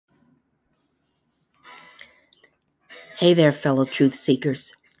Hey there, fellow truth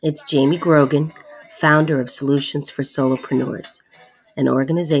seekers. It's Jamie Grogan, founder of Solutions for Solopreneurs, an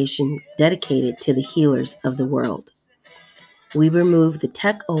organization dedicated to the healers of the world. We remove the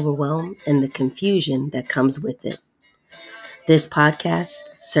tech overwhelm and the confusion that comes with it. This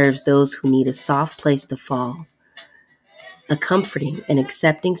podcast serves those who need a soft place to fall, a comforting and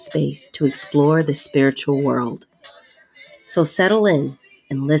accepting space to explore the spiritual world. So settle in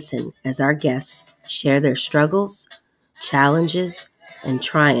and listen as our guests share their struggles, challenges, and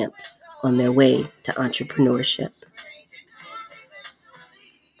triumphs on their way to entrepreneurship.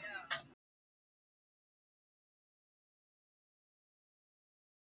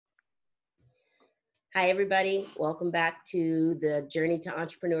 Hi, everybody. Welcome back to the Journey to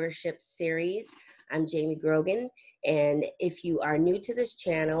Entrepreneurship series. I'm Jamie Grogan, and if you are new to this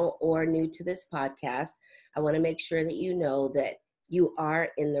channel or new to this podcast, I want to make sure that you know that you are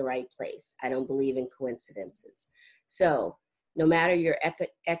in the right place. I don't believe in coincidences. So no matter your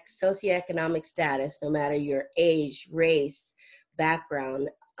socioeconomic status, no matter your age, race, background,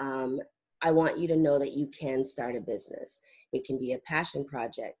 I want you to know that you can start a business. It can be a passion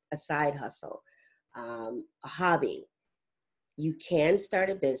project, a side hustle, a hobby. You can start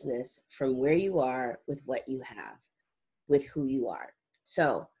a business from where you are with what you have, with who you are.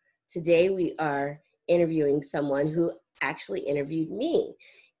 So today we are interviewing someone who actually interviewed me,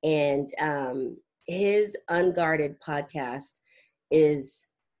 and his Unguarded podcast is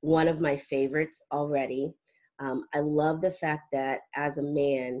one of my favorites already. I love the fact that as a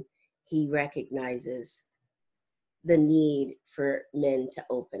man, he recognizes the need for men to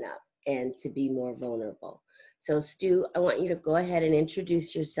open up and to be more vulnerable. So Stu, I want you to go ahead and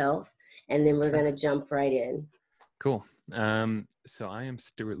introduce yourself, and then we're going to jump right in. Cool. So I am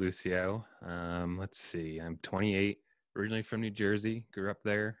Stuart Lucio. Let's see, I'm 28, originally from New Jersey, grew up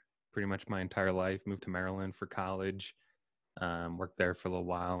there pretty much my entire life, moved to Maryland for college, worked there for a little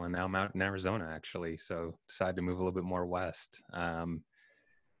while, and now I'm out in Arizona actually. So decided to move a little bit more west.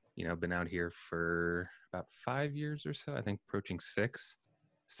 Been out here for about 5 years or so, I think approaching 6.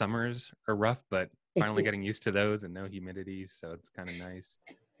 Summers are rough, but finally getting used to those and no humidity. So it's kind of nice.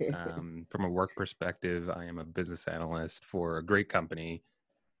 From a work perspective, I am a business analyst for a great company.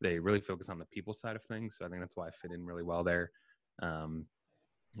 They really focus on the people side of things. So I think that's why I fit in really well there.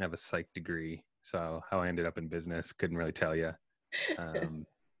 I have a psych degree. So how I ended up in business, couldn't really tell you. And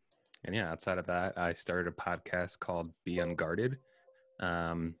yeah, outside of that, I started a podcast called Be Unguarded.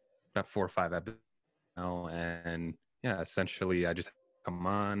 About 4 or 5 episodes now. And yeah, essentially I just come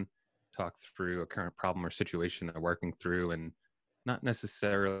on, talk through a current problem or situation I'm working through, and not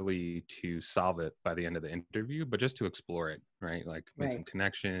necessarily to solve it by the end of the interview, but just to explore it, right? Like make some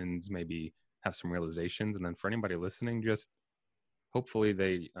connections, maybe have some realizations. And then for anybody listening, just hopefully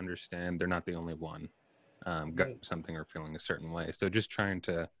they understand they're not the only one got something or feeling a certain way. So just trying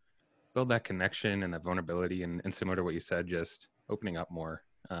to build that connection and that vulnerability, and similar to what you said, just opening up more.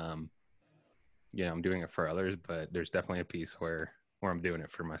 I'm doing it for others, but there's definitely a piece where I'm doing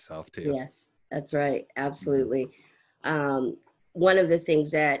it for myself too. Yes, that's right. Absolutely. One of the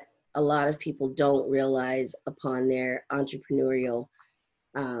things that a lot of people don't realize upon their entrepreneurial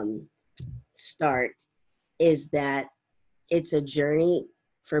start is that it's a journey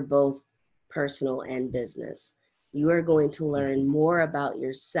for both personal and business. You are going to learn more about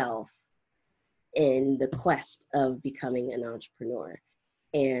yourself in the quest of becoming an entrepreneur.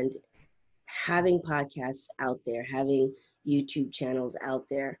 And having podcasts out there, having YouTube channels out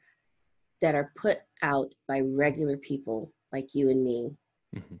there that are put out by regular people like you and me,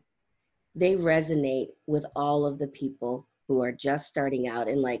 they resonate with all of the people who are just starting out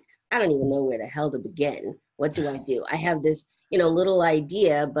and like, I don't even know where the hell to begin. What do I do? I have this, little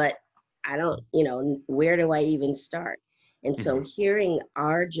idea, but I don't, where do I even start? And so hearing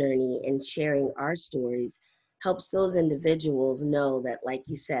our journey and sharing our stories helps those individuals know that, like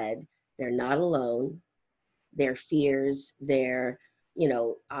you said, they're not alone. Their fears, their,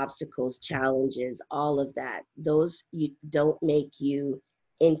 obstacles, challenges, all of that, those you don't make you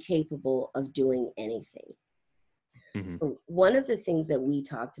incapable of doing anything. One of the things that we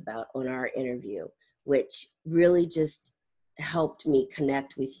talked about on our interview, which really just helped me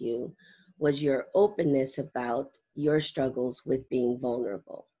connect with you, was your openness about your struggles with being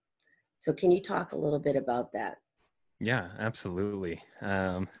vulnerable. So can you talk a little bit about that? Yeah, absolutely.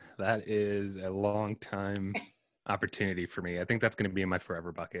 That is a long time opportunity for me. I think that's going to be in my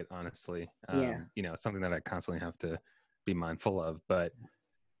forever bucket, honestly. Something that I constantly have to be mindful of. But,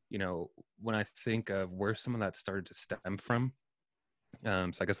 when I think of where some of that started to stem from,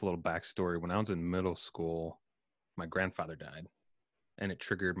 so I guess a little backstory. When I was in middle school, my grandfather died. and it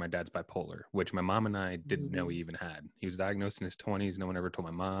triggered my dad's bipolar, which my mom and I didn't know he even had. He was diagnosed in his 20s. No one ever told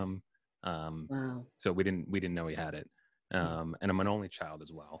my mom. Um, Wow. so we didn't know he had it. Okay. And I'm an only child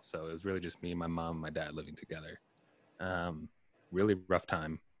as well. So it was really just me, my mom, and my dad living together. Um, really rough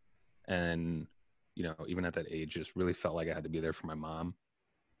time. And, even at that age, just really felt like I had to be there for my mom.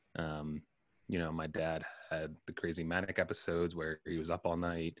 Um, my dad had the crazy manic episodes where he was up all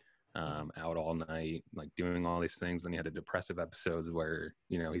night, out all night, like doing all these things. Then he had the depressive episodes where,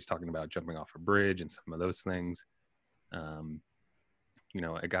 he's talking about jumping off a bridge and some of those things. Um,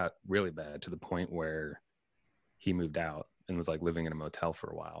 it got really bad to the point where he moved out and was like living in a motel for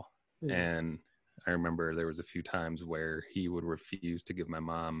a while. Mm. And I remember there was a few times where he would refuse to give my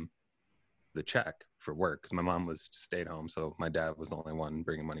mom the check for work because my mom was stayed home, so my dad was the only one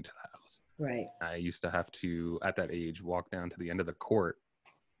bringing money to the house. Right. I used to have to, at that age, walk down to the end of the court,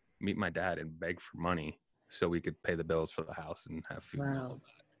 meet my dad, and beg for money so we could pay the bills for the house and have food and all Wow. of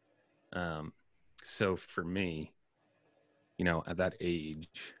that. So for me, at that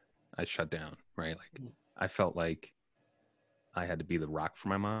age, I shut down, right? Like Mm. I felt like I had to be the rock for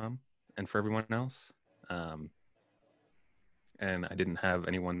my mom and for everyone else. Um, and I didn't have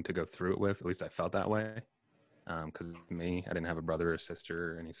anyone to go through it with. At least I felt that way. Because me, I didn't have a brother or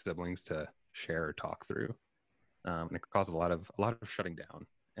sister or any siblings to share or talk through. And it caused a lot of shutting down.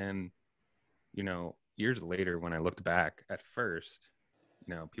 And years later, when I looked back, at first,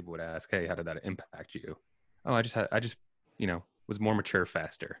 people would ask, "Hey, how did that impact you?" Oh, I just was more mature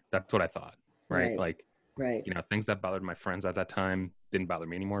faster. That's what I thought, right? Right. Like, Right. things that bothered my friends at that time didn't bother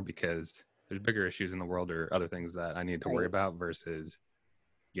me anymore because there's bigger issues in the world or other things that I needed to worry Right. about versus,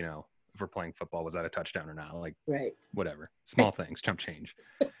 if we're playing football, was that a touchdown or not? Like, Right. whatever, small things, chump change.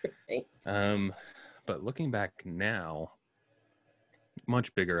 Right. Um, but looking back now,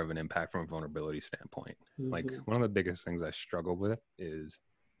 much bigger of an impact from a vulnerability standpoint. Like Mm-hmm. one of the biggest things I struggle with is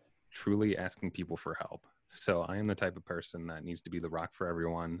truly asking people for help. So I am the type of person that needs to be the rock for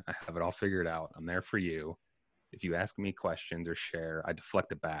everyone. I have it all figured out. I'm there for you. If you ask me questions or share, I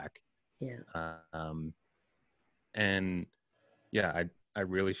deflect it back. Yeah. Um, and yeah, I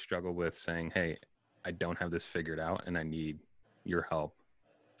really struggle with saying, hey, I don't have this figured out and I need your help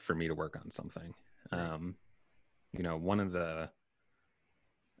for me to work on something. Right. Um, one of the,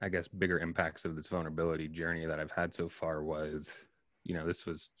 I guess, bigger impacts of this vulnerability journey that I've had so far was, this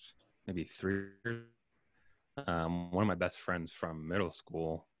was maybe 3 years. One of my best friends from middle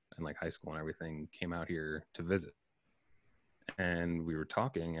school and like high school and everything came out here to visit. And we were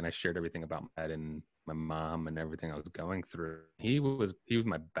talking and I shared everything about my dad and my mom and everything I was going through. He was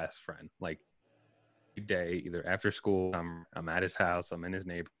my best friend. Like every day, either after school, I'm at his house, I'm in his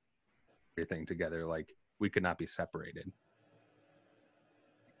neighborhood, everything together. Like we could not be separated.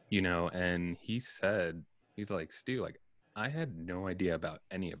 And he's like, Stu, like I had no idea about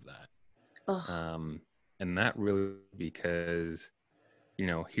any of that. Oh. And that really because,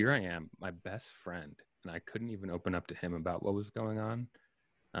 here I am, my best friend, and I couldn't even open up to him about what was going on.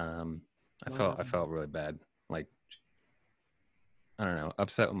 Um, Wow. I felt really bad, like, I don't know,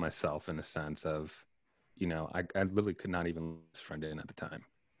 upset with myself in a sense of, I literally could not even let this friend in at the time.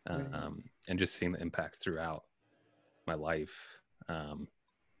 Right. And just seeing the impacts throughout my life.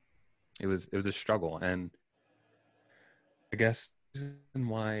 It was a struggle. And I guess the reason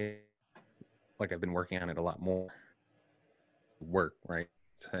why, like, I've been working on it a lot more work, right?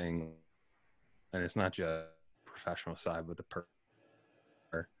 Saying, and it's not just professional side, but the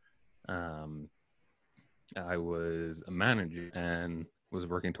um, I was a manager and was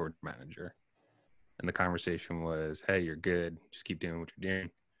working toward manager. And the conversation was, hey, you're good. Just keep doing what you're doing.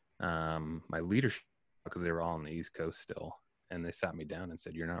 My leadership, because they were all on the East Coast still, and they sat me down and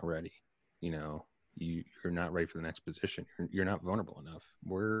said, you're not ready. You're not ready for the next position. You're not vulnerable enough.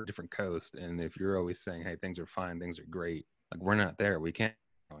 We're a different coast. And if you're always saying, hey, things are fine, things are great, like we're not there. We can't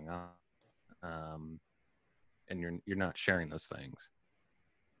going on. And you're not sharing those things.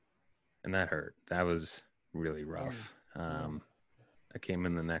 And that hurt. That was really Yeah. rough. Yeah. I came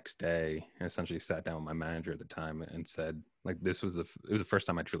in the next day and essentially sat down with my manager at the time and said, like, it was the first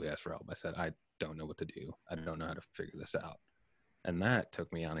time I truly asked for help. I said, I don't know what to do. I don't know how to figure this out. And that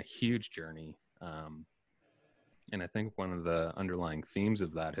took me on a huge journey. And I think one of the underlying themes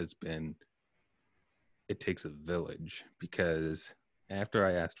of that has been it takes a village, because after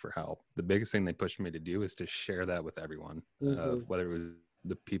I asked for help, the biggest thing they pushed me to do is to share that with everyone, of Mm-hmm. whether it was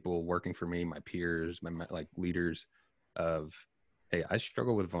the people working for me, my peers, my like leaders, of, hey, I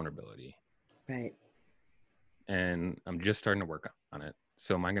struggle with vulnerability Right. and I'm just starting to work on it.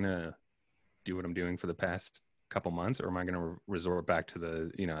 So am I going to do what I'm doing for the past couple months, or am I going to resort back to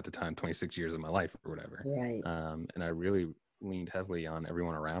the, at the time, 26 years of my life or whatever? Right. And I really leaned heavily on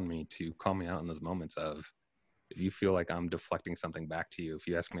everyone around me to call me out in those moments of, if you feel like I'm deflecting something back to you, if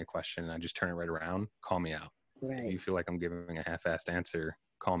you ask me a question and I just turn it right around, call me out. If Right. you feel like I'm giving a half-assed answer,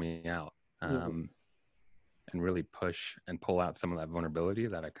 call me out. Yeah. And really push and pull out some of that vulnerability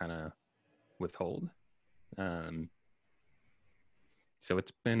that I kind of withhold. Um, so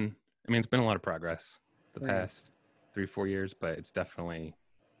it's been, I mean, it's been a lot of progress the Right. past 3-4 years, but it's definitely,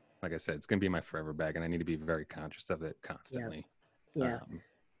 like I said, it's going to be my forever bag, and I need to be very conscious of it Yeah. constantly. Yeah.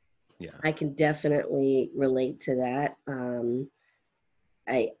 Yeah. I can definitely relate to that.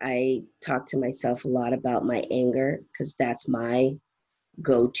 I talk to myself a lot about my anger because that's my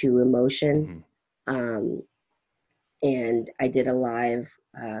go-to emotion. Mm-hmm. Um, and I did a live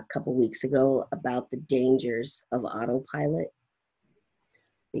a couple weeks ago about the dangers of autopilot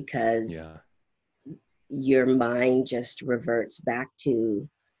because Yeah. your mind just reverts back to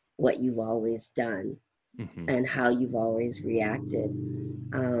what you've always done Mm-hmm. and how you've always reacted.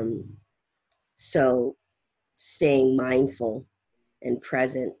 Um, so staying mindful and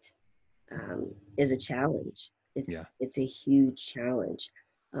present is a challenge. Yeah. It's a huge challenge,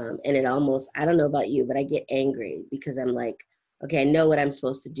 and it almost, I don't know about you, but I get angry because I'm like, okay, I know what I'm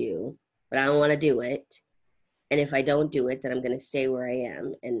supposed to do, but I don't want to do it. And if I don't do it, then I'm going to stay where I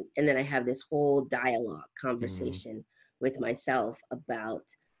am. And then I have this whole dialogue Mm-hmm. conversation with myself about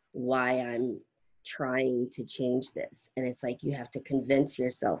why I'm trying to change this. And it's like you have to convince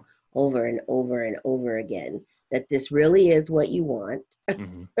yourself over and over and over again that this really is what you want.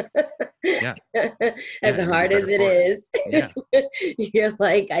 Mm-hmm. Yeah. As Yeah. You'll be hard as better it for it. is, Yeah. you're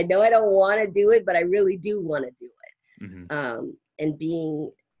like, I know I don't want to do it, but I really do want to do it. Mm-hmm. And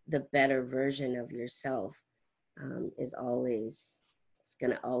being the better version of yourself is always, it's going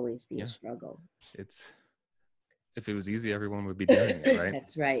to always be a Yeah. struggle. It's, if it was easy, everyone would be doing it, right?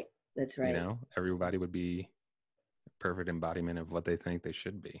 That's right. That's You right. know, everybody would be perfect embodiment of what they think they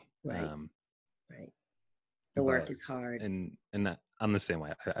should be. Right. Right. The work But is hard. and that, I'm the same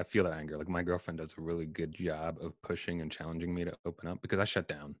way. I feel that anger. Like my girlfriend does a really good job of pushing and challenging me to open up because I shut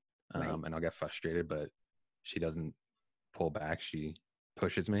down, Right. and I'll get frustrated, but she doesn't pull back. She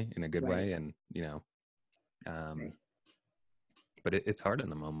pushes me in a good Right. way, and you know, um, Right. but it's hard in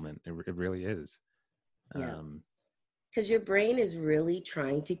the moment. It really is. Yeah. Um, Because your brain is really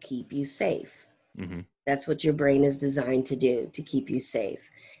trying to keep you safe. mm-hmm, That's what your brain is designed to do, to keep you safe.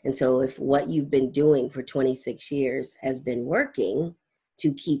 And so if what you've been doing for 26 years has been working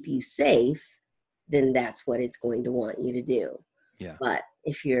to keep you safe, then that's what it's going to want you to do. yeah. But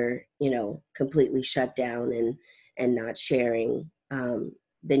if you're, completely shut down and not sharing,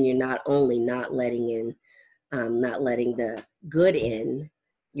 then you're not only not letting in, not letting the good in,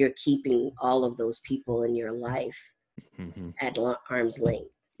 you're keeping all of those people in your life Mm-hmm. at arm's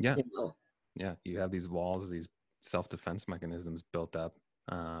length. Yeah. You know? Yeah. You have these walls, these self-defense mechanisms built up.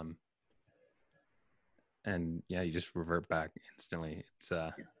 And yeah, you just revert back instantly. It's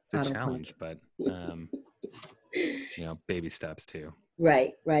a Autopilot. challenge, but baby steps too.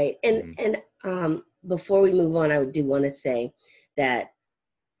 Right, right. And Mm-hmm. and before we move on, I do want to say that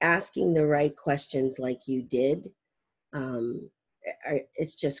asking the right questions like you did, um,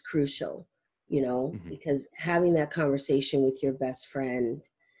 it's just crucial, Mm-hmm. because having that conversation with your best friend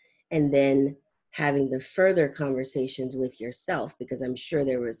and then having the further conversations with yourself, because I'm sure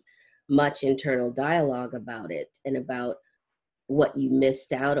there was much internal dialogue about it and about what you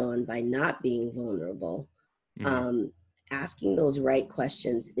missed out on by not being vulnerable. Mm-hmm. um, Asking those right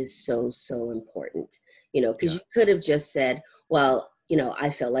questions is so, so important, because Yeah. you could have just said, well, I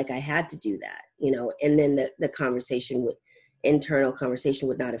felt like I had to do that, and then the conversation would, internal conversation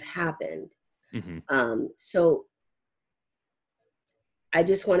would not have happened. Mm-hmm. So I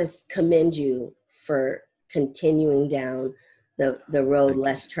just want to commend you for continuing down the road Thank you.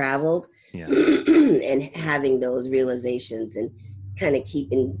 less traveled Yeah. and having those realizations and kind of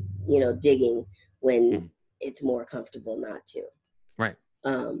keeping, digging when Mm-hmm. it's more comfortable not to. Right.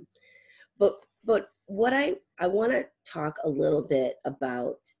 Um, but what I want to talk a little bit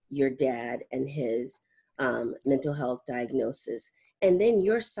about your dad and his mental health diagnosis, and then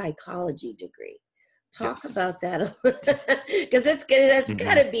your psychology degree. Talk Yes. about that because that's got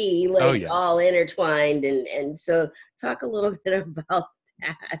Mm-hmm. to be Oh like yeah. all intertwined, and so talk a little bit about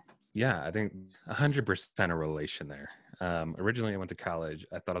that. Yeah. I think 100% a relation there. Originally, I went to college.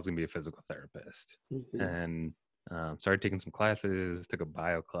 I thought I was going to be a physical therapist, Mhm. and started taking some classes. Took a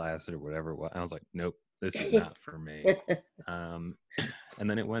bio class or whatever. I was like, nope, this is not for me. Um, and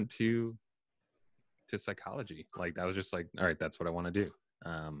then it went to psychology. Like that was just like, all right, that's what I want to do.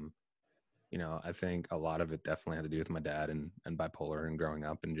 Um, I think a lot of it definitely had to do with my dad and bipolar and growing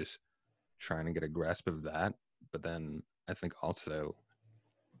up and just trying to get a grasp of that. But then I think also,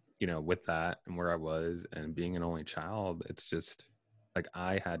 with that and where I was and being an only child, it's just like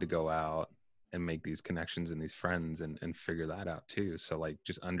I had to go out and make these connections and these friends and figure that out too. So like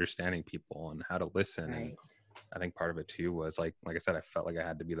just understanding people and how to listen. And Right. I think part of it too was like I said, I felt like I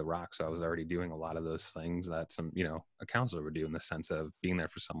had to be the rock. So I was already doing a lot of those things that a counselor would do, in the sense of being there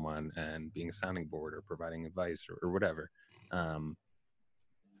for someone and being a sounding board or providing advice or whatever. Um,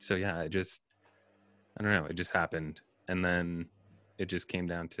 so yeah, I don't know, it just happened. And then it just came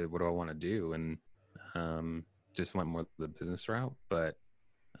down to, what do I want to do? And um, just went more the business route. But,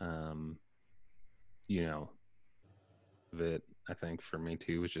 um, you know, it, I think for me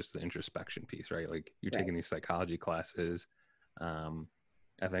too, was just the introspection piece, right? Like you're Right. taking these psychology classes. Um,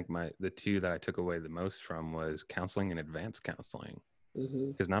 I think the two that I took away the most from was counseling and advanced counseling.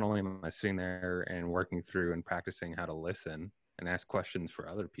 Hmm. Because not only am I sitting there and working through and practicing how to listen and ask questions for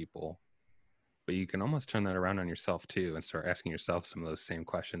other people, but you can almost turn that around on yourself too and start asking yourself some of those same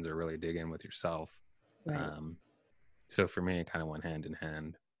questions, or really dig in with yourself. Right. Um, so for me, it kind of went hand in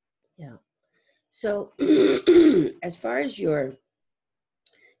hand. Yeah. So, as far as your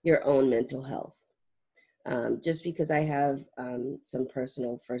own mental health, just because I have some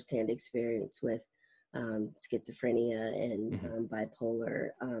personal firsthand experience with schizophrenia and Hmm.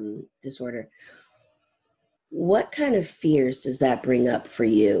 bipolar disorder, what kind of fears does that bring up for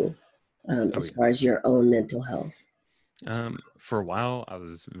you Oh as yeah. far as your own mental health? For a while, I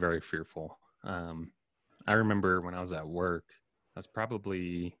was very fearful. I remember when I was at work, I was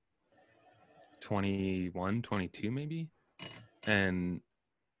probably 21, 22 maybe. And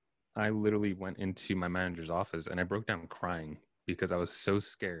I literally went into my manager's office and I broke down crying because I was so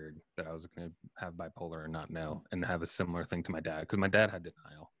scared that I was going to have bipolar and not know, and have a similar thing to my dad. Because my dad had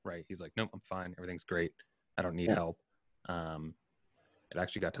denial, right? He's like, nope, I'm fine. Everything's great. I don't need Yeah. help. Um, it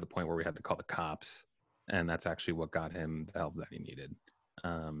actually got to the point where we had to call the cops. And that's actually what got him the help that he needed.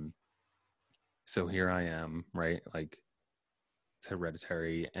 Um, so here I am, right? Like, it's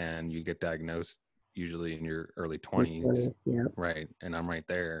hereditary and you get diagnosed usually in your early Your 20s, 20s, yeah. right? And I'm right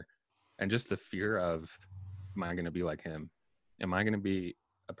there. And just the fear of, am I going to be like him? Am I going to be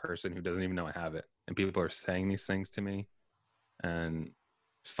a person who doesn't even know I have it? And people are saying these things to me and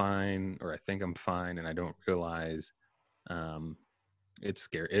fine, or I think I'm fine, and I don't realize. um, it's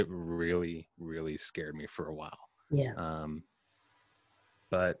scary. It really, really scared me for a while. Yeah. Um,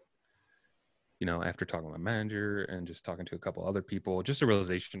 but after talking with my manager and just talking to a couple other people, just a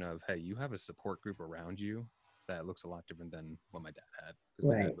realization of, hey, you have a support group around you that looks a lot different than what my dad had, because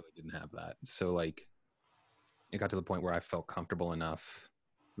my dad Right. really didn't have that. So like, it got to the point where I felt comfortable enough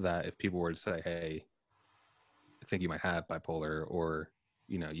that if people were to say, hey, I think you might have bipolar, or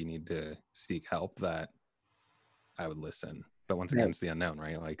you need to seek help, that I would listen. But once again, Right. it's the unknown,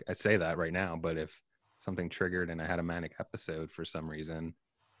 right? Like, I say that right now, but if something triggered and I had a manic episode for some reason,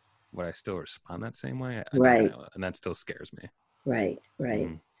 would I still respond that same way? I don't Right. know. And that still scares me. Right. Right.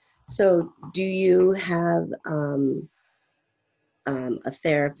 Mm-hmm. So, do you have a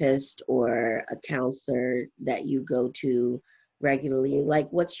therapist or a counselor that you go to regularly? Like,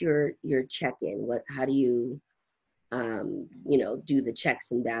 what's your check-in? How do you do the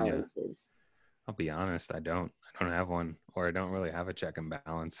checks and Yeah. balances? I'll be honest. I don't have one, or I don't really have a check and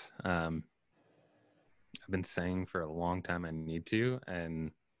balance. I've been saying for a long time I need to,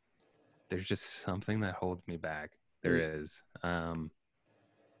 and there's just something that holds me back. There Mm. is.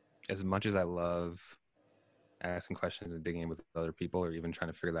 As much as I love asking questions and digging in with other people, or even trying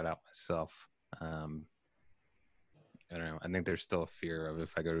to figure that out myself, um, I don't know. I think there's still a fear of,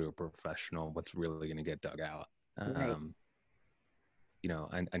 if I go to a professional, what's really going to get dug out. Right. Um,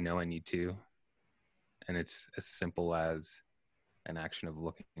 I know I need to, and it's as simple as an action of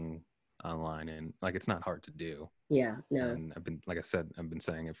looking online, and like, it's not hard to do. Yeah. No. And like I said, I've been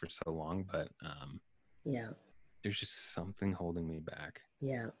saying it for so long, but Yeah. there's just something holding me back.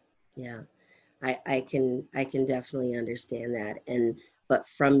 Yeah. Yeah. I can definitely understand that. And but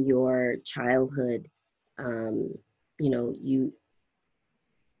from your childhood, um, you,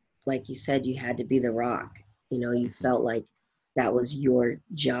 like you said, you had to be the rock. You Mm-hmm. felt like that was your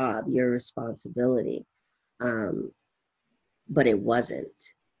job, your responsibility. Um, but it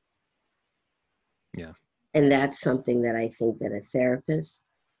wasn't. Yeah. And that's something that I think that a therapist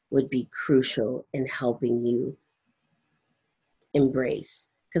would be crucial in helping you embrace.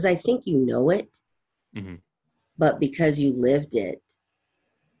 Because I think you know it, Mm-hmm. but because you lived it,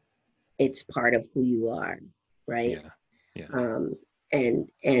 it's part of who you are, right? Yeah. Yeah. Um, and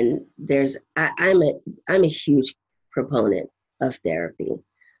I'm a huge proponent of therapy.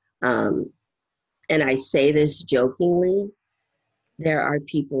 Um, and I say this jokingly, there are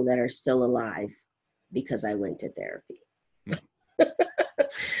people that are still alive because I went to therapy.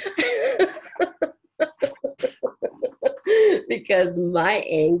 Because my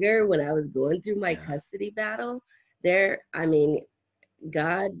anger when I was going through my Yeah. custody battle, there, I mean,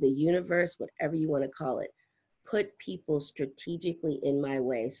 God, the universe, whatever you want to call it, put people strategically in my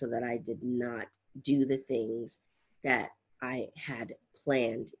way so that I did not do the things that I had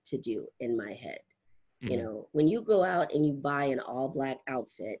planned to do in my head. You Hmm. know, when you go out and you buy an all black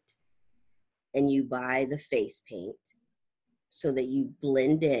outfit and you buy the face paint so that you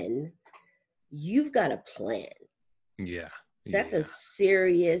blend in, you've got a plan. Yeah. That's a Yeah.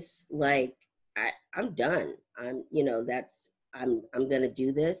 serious, like, I'm done. I'm gonna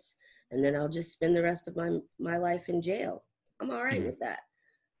do this, and then I'll just spend the rest of my life in jail. I'm all right Hmm. with that,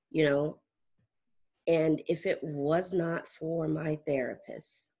 you know. And if it was not for my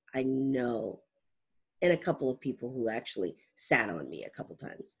therapist, I know, and a couple of people who actually sat on me a couple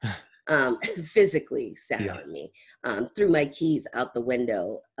times, physically sat Yeah. on me, threw my keys out the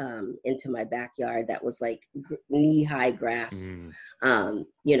window into my backyard that was like knee high grass, Mm.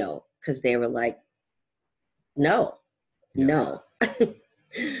 because they were like, no, Yep. no.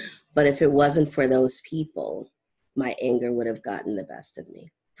 But if it wasn't for those people, my anger would have gotten the best of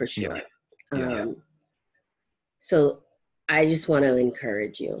me for Yeah. sure. Yeah. So I just want to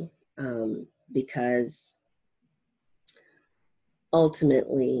encourage you, because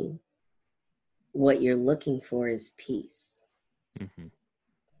ultimately, what you're looking for is peace. Hmm.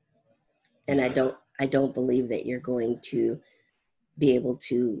 And Yeah. I don't believe that you're going to be able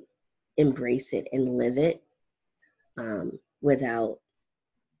to embrace it and live it, without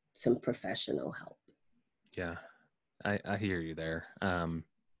some professional help. Yeah. I hear you there. I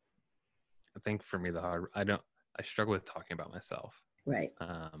think for me, I struggle with talking about myself. Right.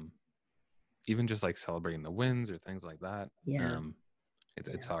 Um, Even just like celebrating the wins or things like that. Yeah. Um, it's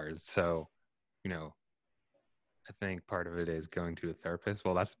Yeah. hard. So, you know, I think part of it is going to a therapist.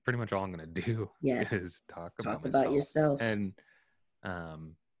 Well, that's pretty much all I'm going to do Yes. is talk about Talk about myself. yourself. And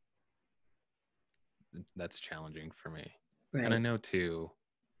um, that's challenging for me. And I Right. know too,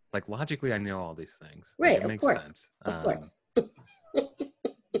 like logically, I know all these things. Like Right. it Of makes course. sense. Of course.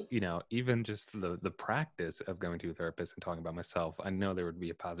 Even just the practice of going to a therapist and talking about myself, I know there would be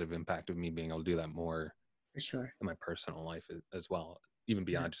a positive impact of me being able to do that more For sure. in my personal life as well, even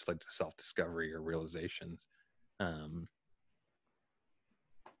Yeah. beyond just like the self discovery or realizations. Um,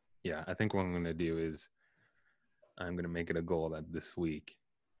 yeah, I think what I'm going to do is I'm going to make it a goal that this week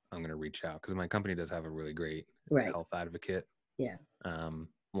I'm going to reach out because my company does have a really great Right. health advocate Yeah.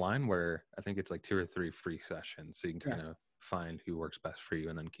 line where I think it's like 2 or 3 free sessions, so you can Yeah. kind of find who works best for you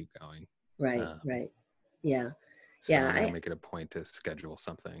and then keep going. Right. Um, Right. Yeah. so Yeah. I'm going to make it a point to schedule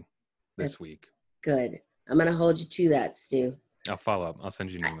something this That's week. good. I'm gonna hold you to that, Stu. I'll follow up. I'll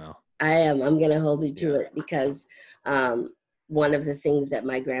send you an email. I am. I'm gonna hold you to Yeah. it because, one of the things that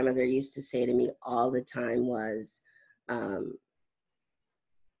my grandmother used to say to me all the time was, um,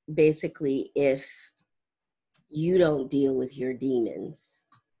 basically, if you don't deal with your demons,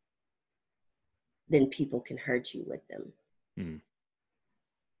 then people can hurt you with them. Mm.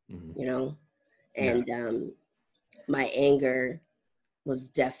 Mm-hmm. You know, Yeah. and my anger was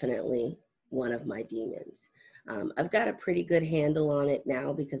definitely one of my demons. I've got a pretty good handle on it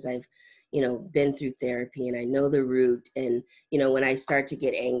now because I've, been through therapy and I know the root. And, when I start to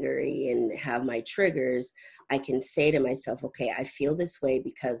get angry and have my triggers, I can say to myself, okay, I feel this way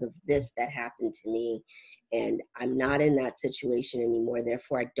because of this that happened to me. And I'm not in that situation anymore.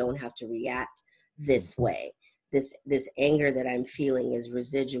 Therefore, I don't have to react this way. This anger that I'm feeling is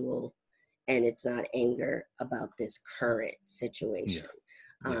residual, and it's not anger about this current situation. Yeah.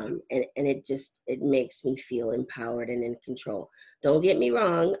 Yeah. And it makes me feel empowered and in control. Don't get me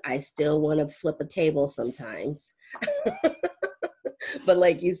wrong, I still want to flip a table sometimes. But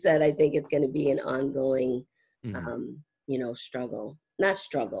like you said, I think it's going to be an ongoing, Mm-hmm. struggle. Not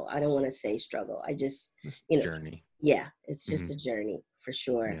struggle, I don't want to say struggle, I just, This you know journey. yeah, it's Mm-hmm. just a journey for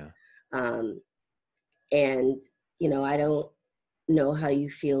sure. Yeah. um, and I don't know how you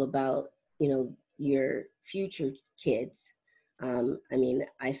feel about your future kids. I mean,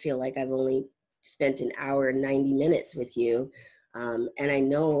 I feel like I've only spent an hour and 90 minutes with you, and I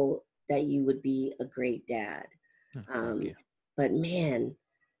know that you would be a great dad. Oh, thank um, you. but man,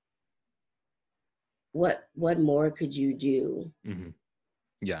 what more could you do Mm-hmm.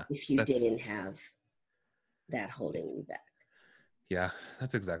 Yeah. if you That's didn't have that holding you back? Yeah,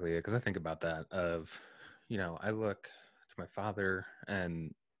 that's exactly it. Because I think about that of, I look to my father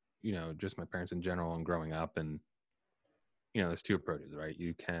and, just my parents in general and growing up. And, there's two approaches, right?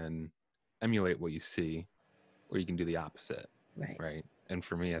 You can emulate what you see or you can do the opposite, Right. right? And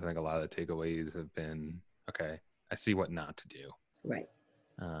for me, I think a lot of the takeaways have been, okay, I see what not to do. Right.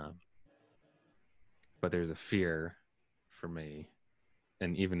 Um, but there's a fear for me,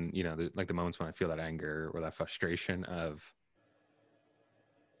 and even like the moments when I feel that anger or that frustration of,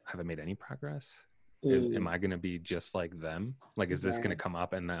 have I made any progress? Am Mm, I going to be just like them? Like, is this going to right. come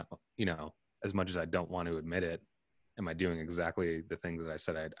up? And that, as much as I don't want to admit it, am I doing exactly the things that I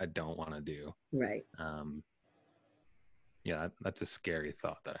said I don't want to do? Right. Um, yeah, that's a scary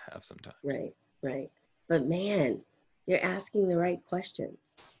thought that I have sometimes. Right. Right. But man, you're asking the right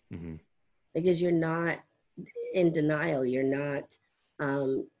questions Mm-hmm. because you're not in denial. You're not,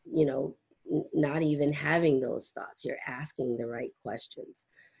 you know, not even having those thoughts. You're asking the right questions.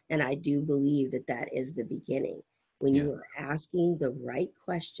 And I do believe that that is the beginning. When Yeah. you are asking the right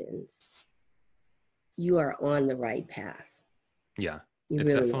questions, you are on the right path. Yeah. You It's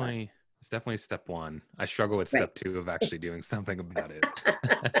really are. definitely it's definitely step one. I struggle with Right. step two of actually doing something about it.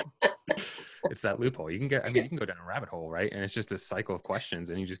 It's that loophole. You can go down a rabbit hole, right? And it's just a cycle of questions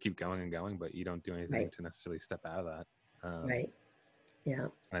and you just keep going and going, but you don't do anything Right. to necessarily step out of that. Right. Yeah. And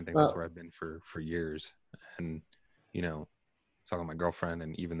I think that's Well, where I've been for years. And, you know, talking to my girlfriend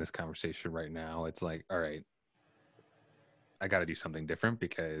and even this conversation right now, it's like, all right, I got to do something different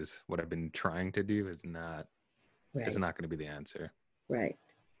because what I've been trying to do is right. not going to be the answer. Right.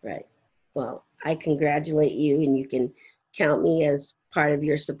 Right. Well, I congratulate you, and you can count me as part of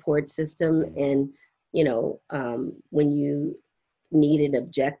your support system. Mm, And, when you need an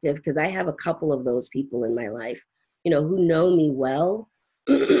objective, because I have a couple of those people in my life, who know me well,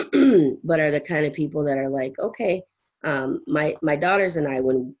 but are the kind of people that are like, okay, my daughters and I,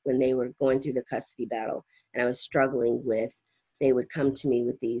 when they were going through the custody battle, and I was struggling with, they would come to me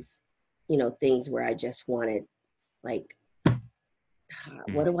with these, things where I just wanted, like,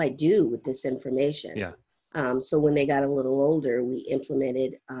 what mm, do I do with this information? yeah. So when they got a little older, we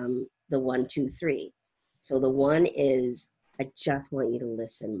implemented the 1, 2, 3. So the one is, I just want you to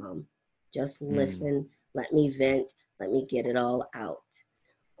listen, Mom. Just Mm, listen. Let me vent. Let me get it all out.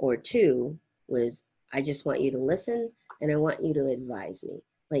 Or two was, I just want you to listen, and I want you to advise me.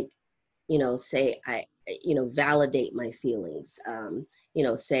 Like, say validate my feelings.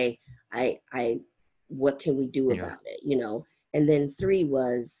 Say, I what can we do yeah. about it? And then three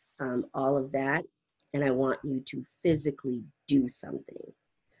was, all of that, and I want you to physically do something.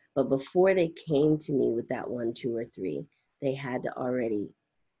 But before they came to me with that 1, 2, or 3, they had to already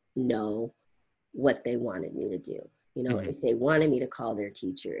know what they wanted me to do. Hmm. If they wanted me to call their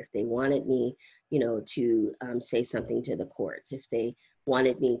teacher, if they wanted me, to say something to the courts, if they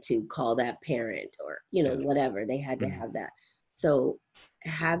wanted me to call that parent, or, Yeah. whatever, they had to Hmm. have that. So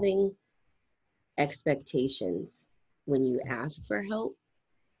having expectations when you ask for help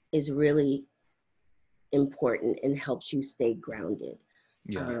is really important and helps you stay grounded.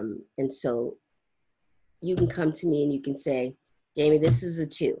 Yeah. And so you can come to me and you can say, Jamie, this is a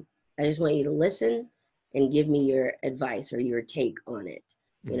 2. I just want you to listen and give me your advice or your take on it.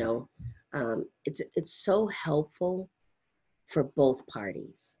 You Hmm. know, it's so helpful for both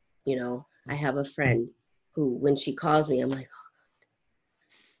parties. I have a friend who, when she calls me, I'm like,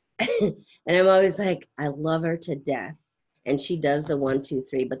 and I'm always like, I love her to death. And she does the 1, 2,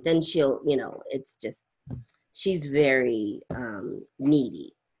 3, but then she'll, it's just, she's very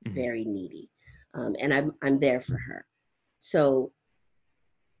needy, Hmm. very needy. And I'm there for her. So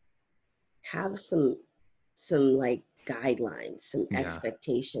have some like guidelines, some Yeah.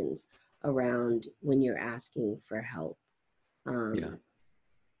 expectations around when you're asking for help. Yeah. Um,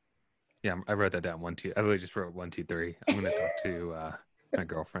 Yeah. I wrote that down. 1, 2. I literally just wrote 1, 2, 3. I'm going to talk to my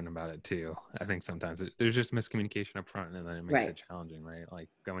girlfriend about it too. I think sometimes there's just miscommunication up front and then it makes right, it challenging, right? Like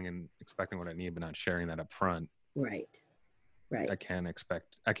going and expecting what I need, but not sharing that up front. right, right, I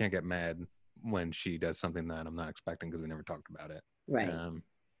can't get mad when she does something that I'm not expecting because we never talked about it. right, Um,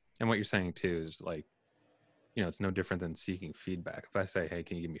 and what you're saying too is like, it's no different than seeking feedback. If I say, hey,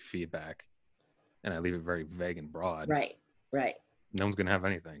 can you give me feedback? And I leave it very vague and broad, right, right, no one's going to have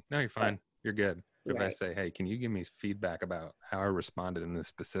anything. No, you're right, fine. You're good. But if I right, say, hey, can you give me feedback about how I responded in this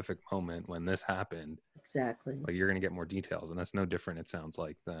specific moment when this happened? exactly, Like you're going to get more details. And that's no different, it sounds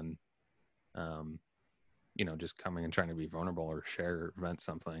like, than, um, just coming and trying to be vulnerable or share or vent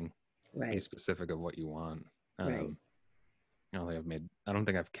something. Be right, specific of what you want. right. Um, I don't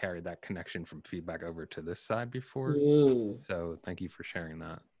think I've carried that connection from feedback over to this side before. Mm. So thank you for sharing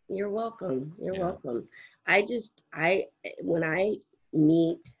that. You're welcome. You're Yeah. welcome. When I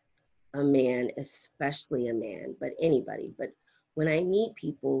meet a man, especially a man, but anybody, but when I meet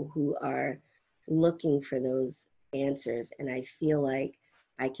people who are looking for those answers, and I feel like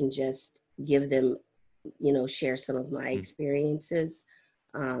I can just give them, share some of my experiences,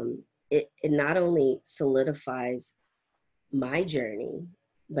 it not only solidifies my journey,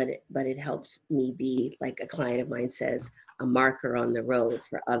 but it helps me be, like a client of mine says, a marker on the road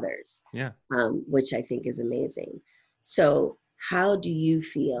for others, Yeah. which I think is amazing. So, how do you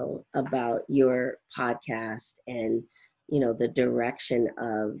feel about your podcast and the direction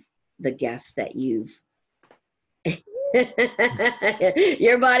of the guests that you've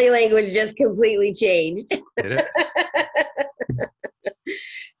your body language just completely changed. Did it?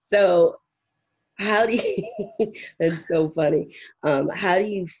 So how do you it's so funny. How do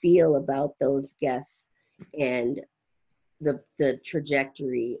you feel about those guests and the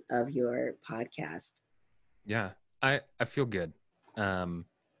trajectory of your podcast? Yeah. I feel good. Um,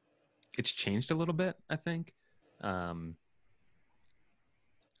 it's changed a little bit, I think. Um,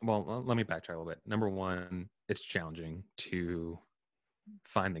 let me backtrack a little bit. Number one, it's challenging to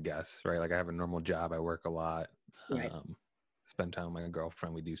find the guests, right? Like I have a normal job, I work a lot, Right, spend time with my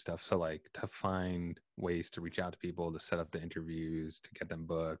girlfriend, we do stuff. So like to find ways to reach out to people, to set up the interviews, to get them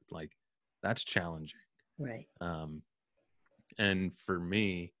booked, like that's challenging. right. Um, and for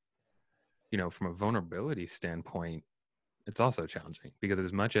me, from a vulnerability standpoint, it's also challenging because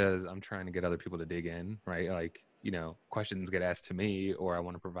as much as I'm trying to get other people to dig in, right? Like, questions get asked to me or I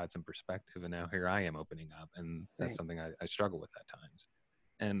want to provide some perspective. And now here I am opening up. And that's Right. something I struggle with at times.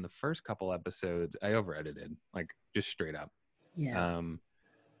 And the first couple episodes, I over edited, like just straight up. Yeah. Um,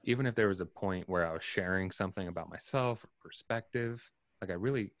 Even if there was a point where I was sharing something about myself or perspective, like I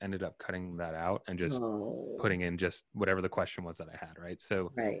really ended up cutting that out and just Oh, putting in just whatever the question was that I had, right?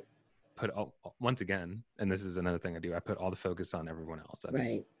 So right, once again, and this is another thing I do, I put all the focus on everyone else. right,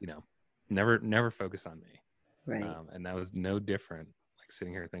 That's never focus on me. right. And that was no different, like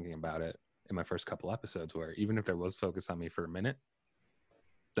sitting here thinking about it in my first couple episodes, where even if there was focus on me for a minute,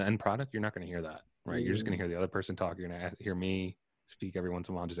 the end product, you're not going to hear that, right? You're just going to Mm, hear the other person talk. You're going to hear me speak every once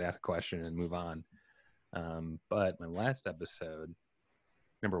in a while, just ask a question and move on. But my last episode,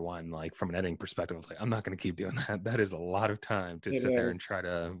 number one, like from an editing perspective, I was like, I'm not going to keep doing that. That is a lot of time to it sit there and is. try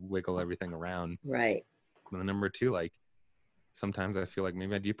to wiggle everything around. Right. And then number two, like sometimes I feel like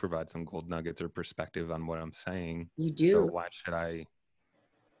maybe I do provide some gold nuggets or perspective on what I'm saying. You So do. why should I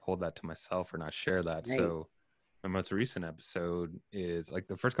hold that to myself or not share that? Right. So my most recent episode is like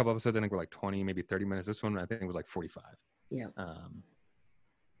the first couple episodes, I think were like 20, maybe 30 minutes. This one, I think it was like 45. Yeah. Um,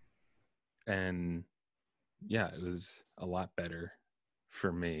 and yeah, it was a lot better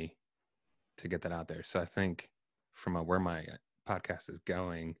for me to get that out there. So I think from where my podcast is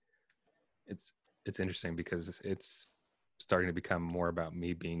going, it's it's interesting because it's starting to become more about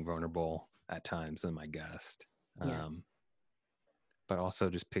me being vulnerable at times than my guest. Yeah. Um, but also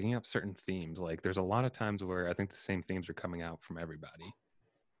just picking up certain themes. Like there's a lot of times where I think the same themes are coming out from everybody.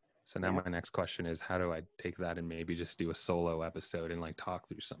 So now Yeah. my next question is how do I take that and maybe just do a solo episode and like talk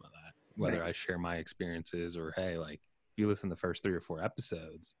through some of that? Whether Right. I share my experiences or hey, like if you listen to the first 3 or 4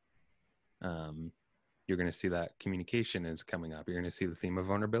 episodes, um, you're going to see that communication is coming up. You're going to see the theme of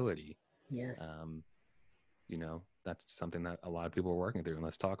vulnerability. Yes. Um, that's something that a lot of people are working through, and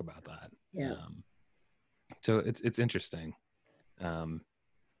let's talk about that. Yeah. So it's interesting. Um,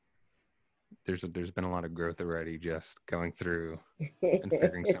 there's been a lot of growth already just going through and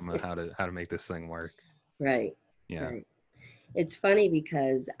figuring some out how to make this thing work. Right. Yeah. Right. It's funny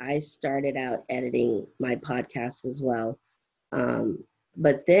because I started out editing my podcast as well. Um,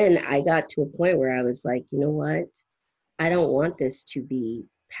 but then I got to a point where I was like, you know what? I don't want this to be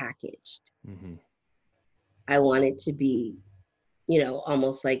packaged. Mm-hmm. I want it to be,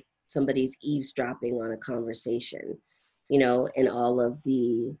 almost like somebody's eavesdropping on a conversation, and all of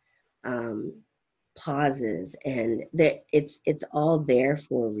the um, pauses and that it's all there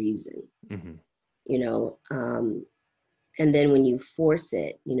for a reason, Mm-hmm. you know. And then when you force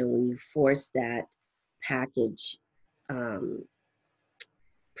it, when you force that package um,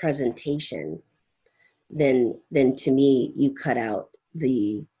 presentation, then to me you cut out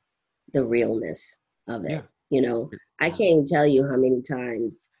the realness of Yeah. it. I Yeah. can't even tell you how many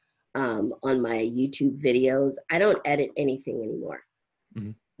times on my YouTube videos I don't edit anything anymore.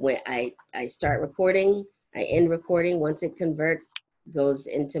 Mm-hmm. When I start recording, I end recording. Once it converts, goes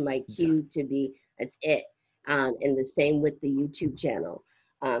into my Yeah. queue to be, that's it. And the same with the YouTube channel.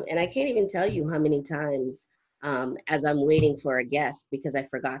 And I can't even tell you how many times as I'm waiting for a guest because I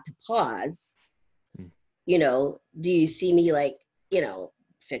forgot to pause, Mm. do you see me like,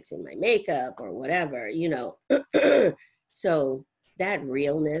 fixing my makeup or whatever, so that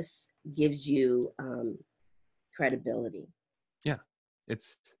realness gives you credibility. Yeah.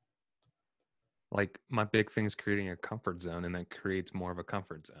 It's like my big thing is creating a comfort zone, and that creates more of a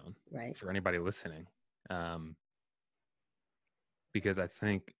comfort zone Right. for anybody listening. Um, because I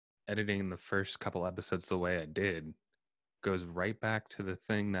think editing the first couple episodes the way I did goes right back to the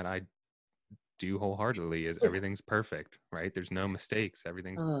thing that I do wholeheartedly is everything's perfect, right? There's no mistakes.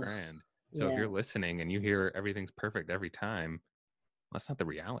 Everything's Oh, grand. So if yeah, you're listening and you hear everything's perfect every time, well, that's not the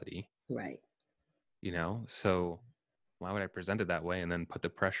reality, right, you know? So why would I present it that way and then put the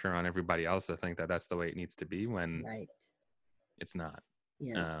pressure on everybody else to think that that's the way it needs to be when right. it's not?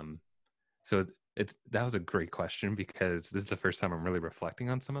 Yeah. Um, so it's that was a great question because this is the first time I'm really reflecting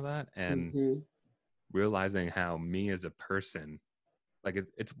on some of that and Mm-hmm. realizing how me as a person, like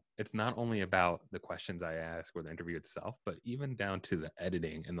it's not only about the questions I ask or the interview itself, but even down to the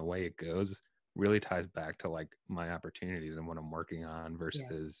editing and the way it goes really ties back to like my opportunities and what I'm working on Yeah.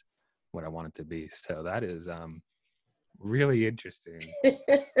 versus what I want it to be. So that is really interesting.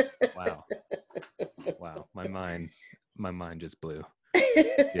 Wow. Wow. My mind just blew.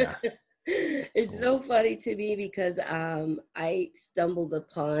 Yeah. It's Well, so funny to me because I stumbled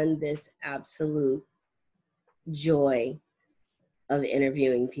upon this absolute joy of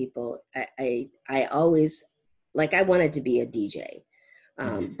interviewing people. I always, like, I wanted to be a DJ.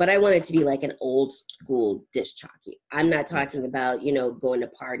 mhm. But I wanted to be like an old school disc jockey. I'm not Yeah. talking about, going to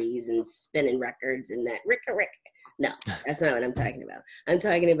parties and spinning records and that ricka rick. No, that's not what I'm talking about. I'm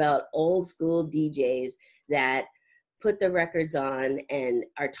talking about old school DJs that put the records on and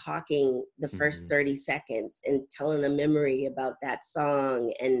are talking the first Mhm. 30 seconds and telling a memory about that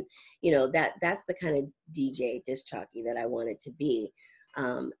song. And, that's the kind of DJ disc jockey that I wanted to be.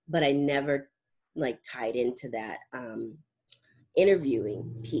 But I never like tied into that.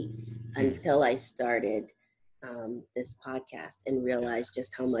 Interviewing piece Mhm. until I started this podcast and Yeah. realized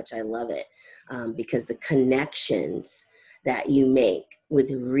just how much I love it, because the connections that you make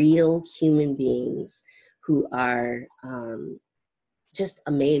with real human beings who are just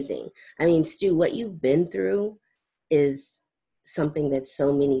amazing. I mean, Stu, what you've been through is something that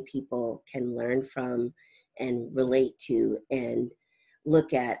so many people can learn from and relate to and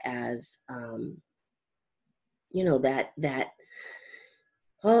look at as, that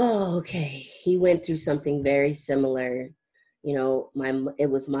oh, okay. He went through something very similar. It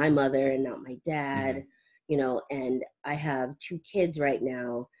was my mother and not my dad, Mhm. and I have two kids right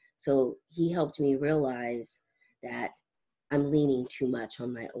now. So he helped me realize that I'm leaning too much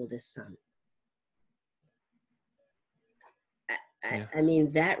on my oldest son. I, Yeah. I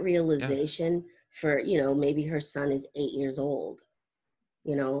mean, that Yeah. realization for, maybe her son is 8 years old,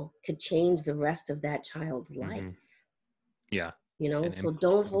 could change the rest of that child's life, Mhm. Yeah. And so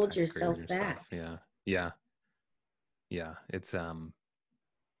don't hold impact greater yourself than yourself. back. Yeah. Yeah. Yeah. It's I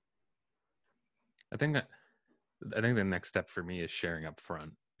think I think the next step for me is sharing up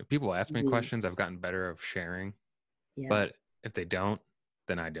front. If people ask me Mhm. questions, I've gotten better of sharing, Yeah. but if they don't,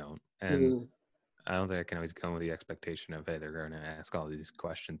 then I don't. And Mhm. I don't think I can always go with the expectation of, hey, they're going to ask all these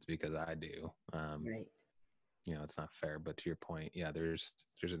questions because I do. Right. It's not fair. But to your point, yeah, there's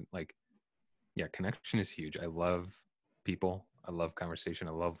like, yeah, connection is huge. I love people. I love conversation.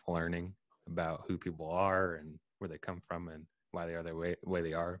 I love learning about who people are and where they come from and why they are the way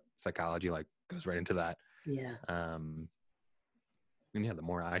they are. Psychology like goes right into that. Yeah. Um, and yeah, the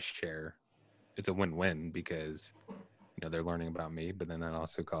more I share, it's a win-win because they're learning about me, but then that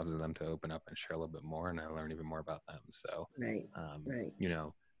also causes them to open up and share a little bit more, and I learn even more about them. So, Right. um, Right. you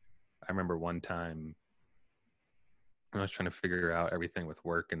know, I remember one time when I was trying to figure out everything with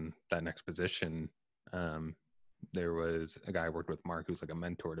work and that next position. Um, there was a guy I worked with, Mark, who's like a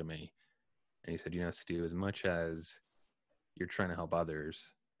mentor to me, and he said, Stu, as much as you're trying to help others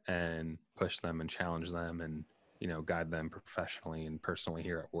and push them and challenge them and guide them professionally and personally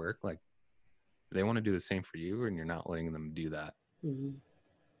here at work, like they want to do the same for you, and you're not letting them do that. Hmm.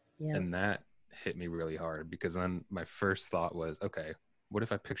 Yeah. And that hit me really hard because then my first thought was, okay, what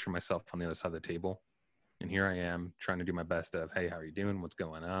if I picture myself on the other side of the table and here I am trying to do my best of, hey, how are you doing? What's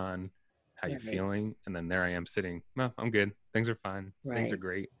going on? How you Right. feeling? And then there I am sitting, well, I'm good. Things are fine. Things are Right.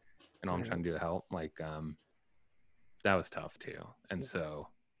 great. And all I'm Right. trying to do to help, like, that was tough too. And Yeah. so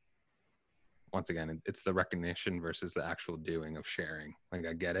once again, it's the recognition versus the actual doing of sharing. Like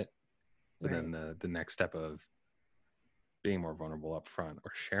I get it. But Right. then the next step of being more vulnerable up front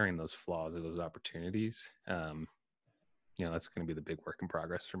or sharing those flaws or those opportunities, that's going to be the big work in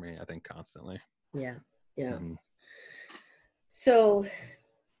progress for me, I think, constantly. Yeah. Yeah. Mm-hmm. So,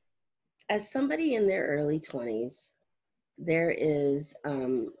 as somebody in their early 20s, there is,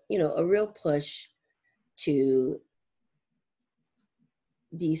 a real push to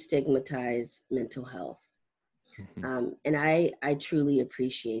destigmatize mental health. Mm-hmm. And I truly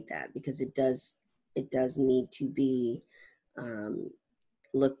appreciate that because it does need to be um,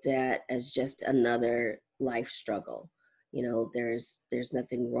 looked at as just another life struggle. There's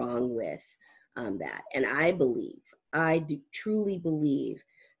nothing wrong with that. And I believe I do truly believe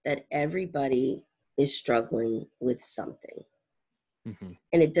that everybody is struggling with something. Hmm.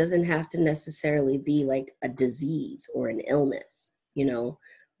 And it doesn't have to necessarily be like a disease or an illness,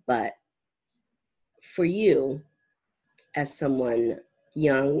 but for you, as someone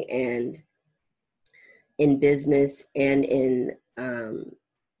young and in business and in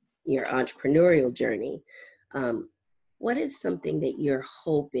your entrepreneurial journey, um, what is something that you're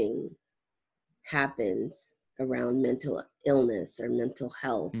hoping happens around mental illness or mental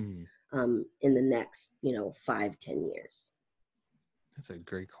health Hmm. in the next 5-10 years? That's a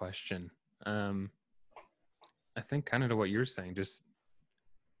great question. Um, I think kind of to what you're saying, just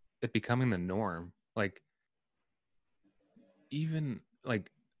it becoming the norm. Like, even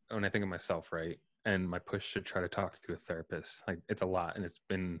like when I think of myself, right, and my push to try to talk to a therapist, like it's a lot, and it's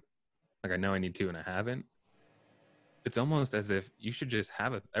been like I know I need to, and I haven't. It's almost as if you should just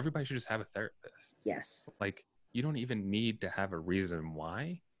have a. Everybody should just have a therapist. Yes. Like, you don't even need to have a reason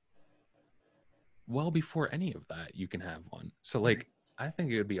why. Well, before any of that, you can have one. So, Right. like, I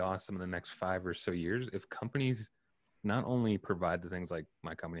think it would be awesome in the next 5 or so years if companies not only provide the things like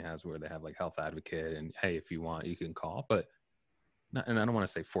my company has, where they have like health advocate and hey, if you want, you can call, but not, and I don't want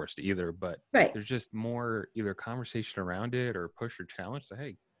to say forced either, but Right. there's just more either conversation around it or push or challenge. So,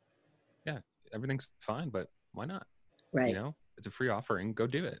 hey, yeah, everything's fine, but why not? You Right. know, it's a free offering. Go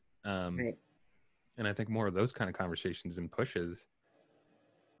do it. Right. And I think more of those kind of conversations and pushes,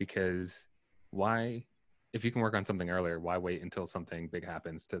 because why, if you can work on something earlier, why wait until something big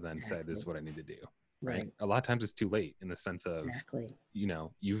happens to then say this is Exactly. what I need to do? Right. Right. A lot of times it's too late in the sense of, Exactly.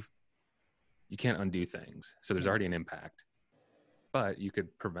 you can't undo things. So there's Right. already an impact, but you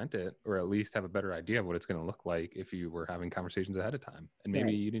could prevent it or at least have a better idea of what it's going to look like if you were having conversations ahead of time. And maybe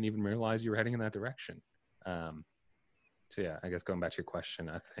Right. you didn't even realize you were heading in that direction. Um, so yeah, I guess going back to your question,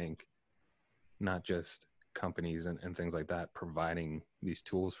 I think not just companies and things like that providing these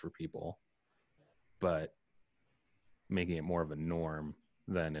tools for people, but making it more of a norm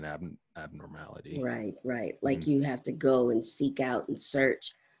than an abnormality. Right, right. Hmm. Like you have to go and seek out and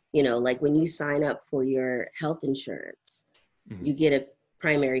search, like when you sign up for your health insurance, Hmm. you get a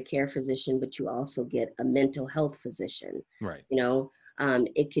primary care physician, but you also get a mental health physician. Right. You know,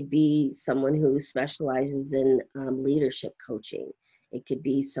 it could be someone who specializes in leadership coaching. It could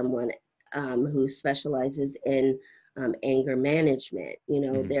be someone who specializes in anger management.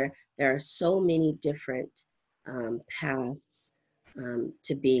 Hmm. There are so many different paths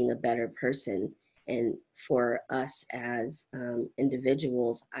to being a better person. And for us as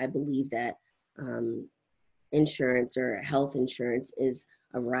individuals, I believe that um, insurance or health insurance is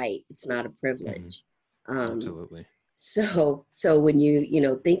a right. It's not a Hmm. privilege. Um, Absolutely. so when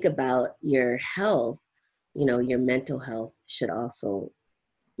you think about your health, your mental health should also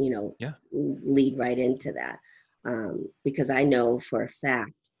you know Yeah. lead right into that, because I know for a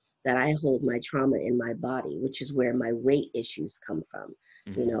fact that I hold my trauma in my body, which is where my weight issues come from,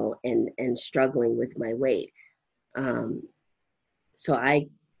 Hmm. and struggling with my weight. Um, so I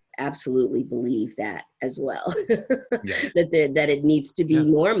absolutely believe that as well. Yeah. That it needs to be Yeah.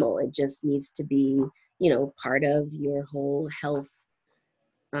 normal. It just needs to be, part of your whole health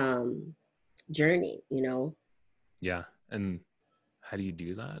um, journey. Yeah. And how do you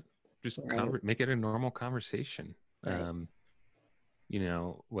do that? Just Right, make it a normal conversation. right, Um,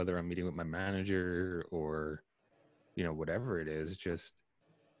 whether I'm meeting with my manager or, whatever it is, just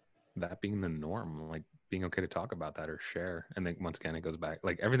that being the norm, like being okay to talk about that or share. And then once again, it goes back,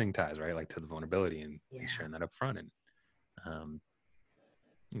 like everything ties, right? Like to the vulnerability and yeah, sharing that up front. And, um,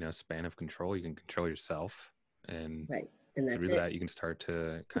 span of control, you can control yourself. And right. And that's through it. that, you can start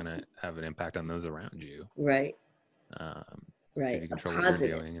to kind of have an impact on those around you. Right, Um, so right. you control what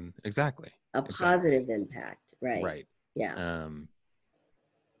you're doing. And exactly, A exactly. positive impact. Right. Right. Yeah, Um,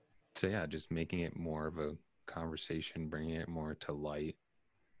 so yeah, just making it more of a conversation, bringing it more to light,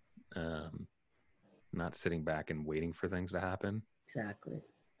 um, not sitting back and waiting for things to happen. exactly.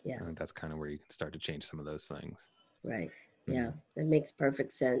 Yeah. I think that's kind of where you can start to change some of those things. Right. Yeah, Hmm. it makes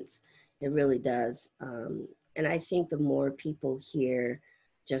perfect sense. It really does. And I think the more people hear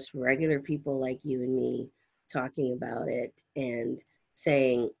just regular people like you and me talking about it and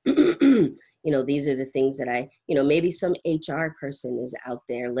saying, these are the things that maybe some HR person is out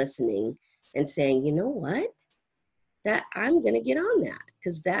there listening and saying, you know what? That I'm going to get on that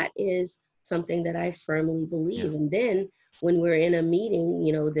because that is something that I firmly Yeah. believe. And then when we're in a meeting,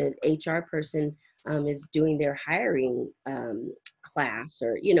 the HR person is doing their hiring class,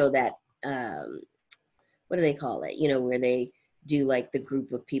 or that what do they call it? Where they do like the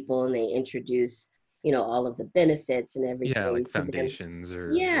group of people and they introduce all of the benefits and Yeah, everything like for them. foundations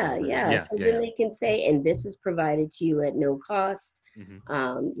or Yeah, whatever. yeah. Yeah, So yeah, then yeah. they can say, and this is provided to you at no cost. Hmm.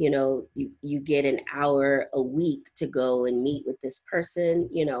 You get an hour a week to go and meet with this person.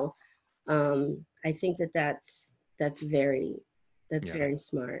 I think that's Yeah. very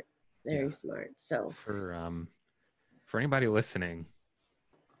smart, Yeah. very smart. So, For anybody listening,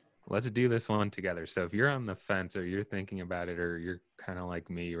 let's do this one together. So if you're on the fence or you're thinking about it, or you're kind of like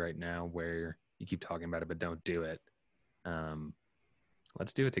me right now where you keep talking about it but don't do it, um,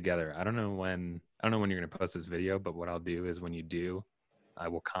 let's do it together. I don't know when you're gonna post this video, but what I'll do is when you do, I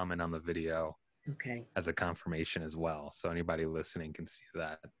will comment on the video okay, as a confirmation as well. So anybody listening can see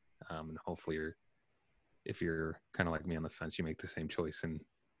that. And hopefully if you're kind of like me on the fence, you make the same choice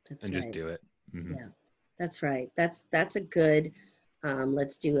that's and just right. do it. Hmm. Yeah, that's right. That's a good.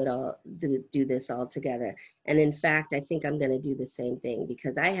 Let's do it all. Do this all together. And in fact, I think I'm going to do the same thing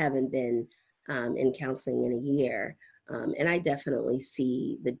because I haven't been in counseling in a year, and I definitely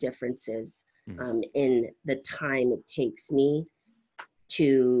see the differences Hmm. in the time it takes me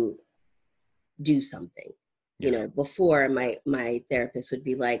to do something. Yeah. Before my therapist would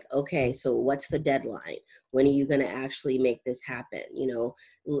be like, okay, so what's the deadline? When are you going to actually make this happen?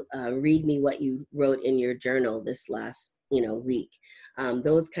 Read me what you wrote in your journal this last week.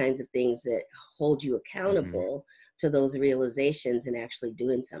 Those kinds of things that hold you Hmm. accountable to those realizations and actually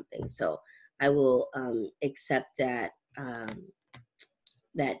doing something. So I will accept that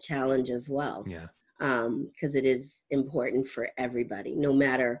challenge as well, Yeah. because it is important for everybody, no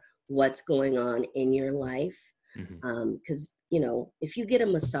matter what's going on in your life. Hmm. Because, if you get a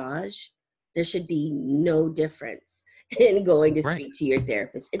massage, there should be no difference in going to Right. speak to your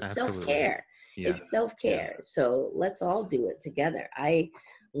therapist. It's self Absolutely. care. Yeah. It's self Yeah. care. So let's all do it together. I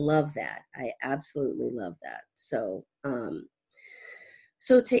love that. I absolutely love that. So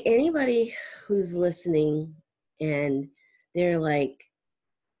to anybody who's listening and they're like,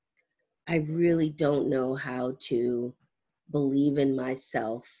 I really don't know how to believe in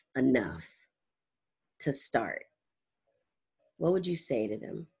myself Mm. enough to start. What would you say to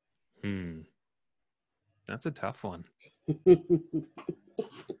them? Hmm. That's a tough one. You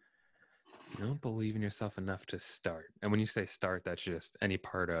don't believe in yourself enough to start. And when you say start, that's just any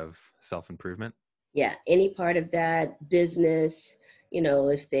part of self improvement. Yeah, any part of that business,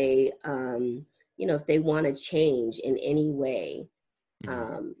 if they want to change in any way, Hmm.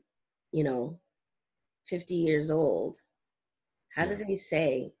 um, you know, 50 years old, how do Yeah. they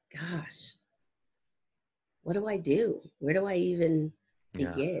say, gosh, what do I do? Where do I even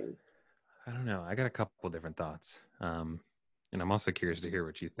Yeah. begin? I don't know. I got a couple different thoughts. And I'm also curious to hear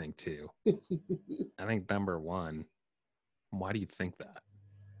what you think too. I think number one, why do you think that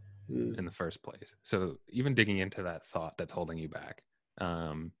Hmm. in the first place? So even digging into that thought that's holding you back,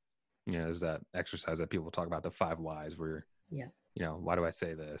 um, there's that exercise that people talk about, the five whys, where, Yeah, why do I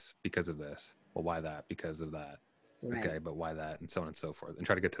say this? Because of this. Well, why that? Because of that. right. Okay, but why that? And so on and so forth. And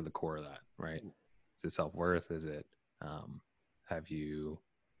try to get to the core of that, right? Is it self worth? Is it, um, have you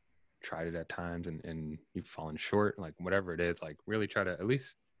tried it at times and you've fallen short? Like, whatever it is, like, really try to at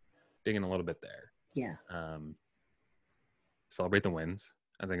least dig in a little bit there. Yeah, Um, Celebrate the wins,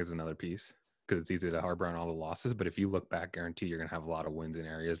 I think, is another piece, because it's easy to harbor on all the losses. But if you look back, guarantee you're going to have a lot of wins in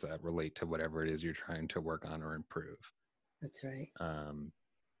areas that relate to whatever it is you're trying to work on or improve. that's right. Um,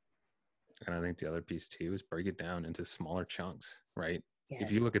 and I think the other piece too is break it down into smaller chunks, right?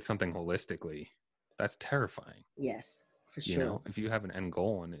 If you Yes, look at something holistically, that's terrifying. yes, for sure. If you have an end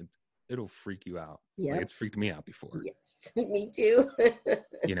goal and it'll freak you out. Like, Yep. it's freaked me out before. Yes, me too.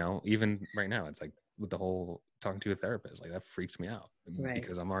 Even right now, it's like with the whole talking to a therapist, like, that freaks me out Right,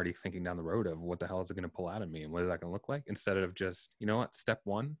 because I'm already thinking down the road of what the hell is it going to pull out of me and what is that going to look like, instead of just, step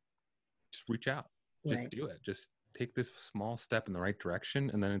one, just reach out, just right, do it, just take this small step in the right direction,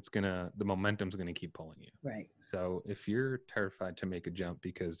 and then the momentum's going to keep pulling you. right, So if you're terrified to make a jump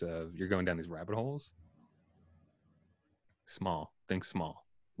because of you're going down these rabbit holes, think small.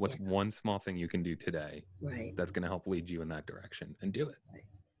 yeah, What's one small thing you can do today right, that's going to help lead you in that direction, and do it? right.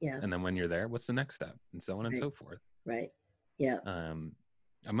 Yeah, And then when you're there, what's the next step, and so on and right, so forth. right. Yeah. um,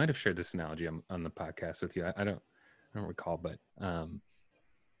 I might have shared this analogy on the podcast with you. I don't recall, but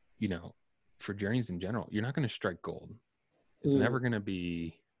you know, for journeys in general, you're not going to strike gold. It's Mm, never going to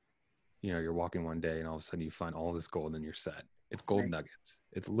be, you're walking one day and all of a sudden you find all this gold and you're set. It's gold right, nuggets.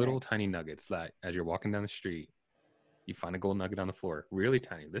 It's right. little tiny nuggets that as you're walking down the street, you find a gold nugget on the floor, really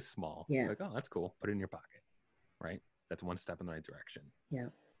tiny, this small. Yeah, Like, oh, that's cool. Put it in your pocket, right? That's one step in the right direction. yeah,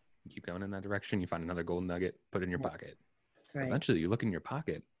 You keep going in that direction, you find another gold nugget, put it in your yeah. pocket. That's right, Eventually, you look in your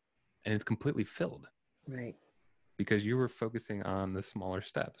pocket and it's completely filled. right. because you were focusing on the smaller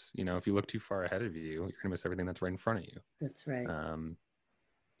steps. You know, if you look too far ahead of you, you're going to miss everything that's right in front of you. That's right. Um,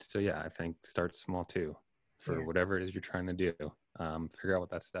 so yeah, I think start small too for Yeah. whatever it is you're trying to do. Figure out what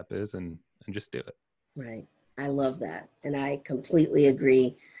that step is and just do it. Right. I love that. And I completely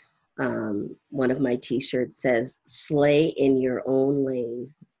agree. One of my t-shirts says, slay in your own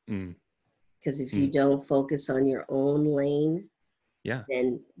lane. Mm, Because if you mm, don't focus on your own lane, yeah,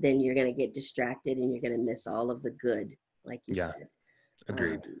 then you're going to get distracted and you're going to miss all of the good, like you yeah, said.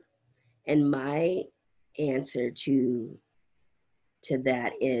 agreed. And my answer to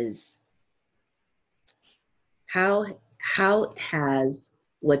that is, how has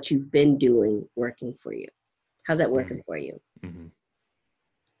what you've been doing working for you? How's that Mm, working for you? mm-hmm.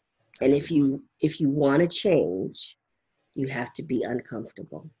 And That's a good one. if you want to change, you have to be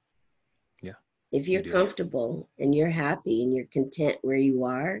uncomfortable. Yeah, If you you're do. comfortable and you're happy and you're content where you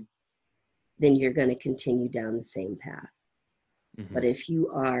are, then you're going to continue down the same path. Hmm. But if you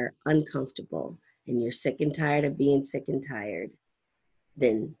are uncomfortable and you're sick and tired of being sick and tired,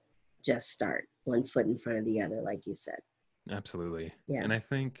 then just start one foot in front of the other, like you said. Absolutely. Yeah. And I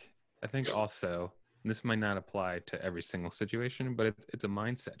think also, and this might not apply to every single situation, but it's a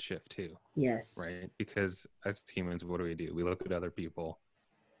mindset shift too, Yes. right? Because as humans, what do? We look at other people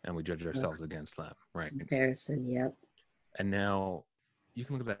and we judge Uh, ourselves against them, right? comparison. Yep. And now you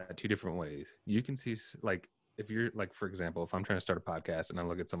can look at that two different ways. You can see, like, if you're like, for example, if I'm trying to start a podcast and I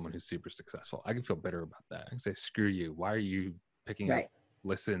look at someone who's super successful, I can feel better about that. I can say, screw you. Why are you picking up Right.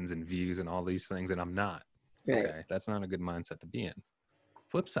 listens and views and all these things? And I'm not. Right. Okay. That's not a good mindset to be in.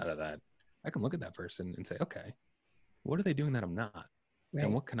 Flip side of that, I can look at that person and say, okay, what are they doing that I'm not? And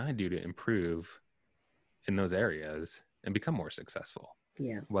Right. what can I do to improve in those areas and become more successful?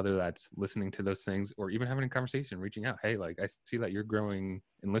 Yeah. Whether that's listening to those things or even having a conversation, reaching out. Hey, like, I see that you're growing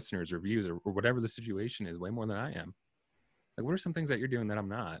in listeners or views or whatever the situation is way more than I am. Like, what are some things that you're doing that I'm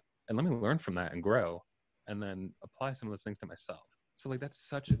not? And let me learn from that and grow and then apply some of those things to myself. So like, that's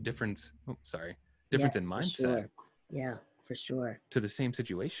such a difference. Oh, sorry. Difference in Yes, for mindset sure. Yeah, for sure. to the same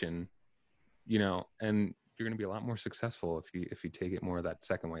situation, and you're going to be a lot more successful if you take it more of that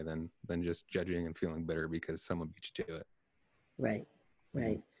second way than just judging and feeling bitter because someone beat you to it. Right. Hmm.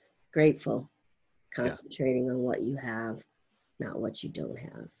 Right. Grateful, Yeah, concentrating on what you have, not what you don't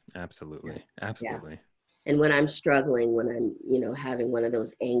have. Yeah. absolutely, Yeah. absolutely. And when I'm struggling, when I'm, having one of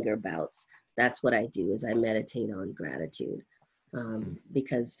those anger bouts, that's what I do is I meditate on gratitude. Mm,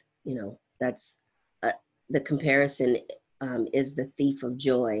 Because, that's uh, the comparison is the thief of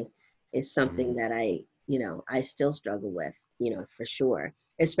joy is something mm, that I still struggle with, for sure,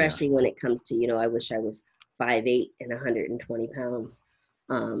 yeah. especially when it comes to, I wish I was 5'8" and 120 pounds.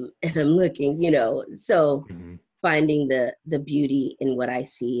 And I'm looking, so Hmm. finding the beauty in what I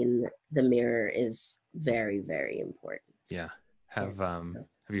see in the mirror is very, very important. Yeah. Yeah.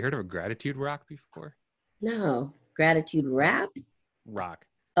 Have you heard of a gratitude rock before? No, gratitude rap. Rock.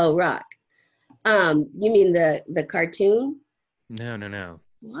 Oh, rock. You mean the cartoon? No, no, no.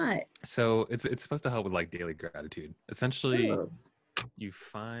 What? So it's supposed to help with like daily gratitude. Essentially, Oh, you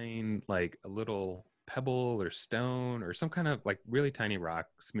find like a little pebble or stone or some kind of like really tiny rock,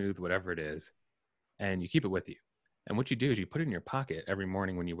 smooth, whatever it is, and you keep it with you. And what you do is you put it in your pocket every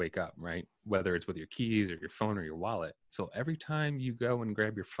morning when you wake up, right? Whether it's with your keys or your phone or your wallet. So every time you go and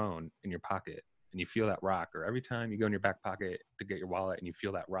grab your phone in your pocket and you feel that rock, or every time you go in your back pocket to get your wallet and you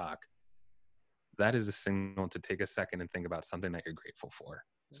feel that rock, that is a signal to take a second and think about something that you're grateful for.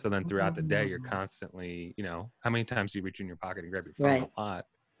 So then throughout the day, you're constantly, how many times do you reach in your pocket and grab your phone? right, A lot.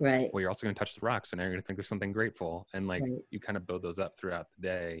 right, Well, you're also going to touch the rocks, and now you're going to think of something grateful. And like right, you kind of build those up throughout the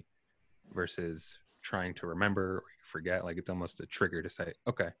day versus trying to remember or you forget. Like it's almost a trigger to say,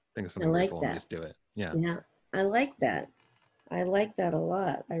 okay, think of I something like grateful and that. just do it. Yeah. Yeah, I like that. I like that a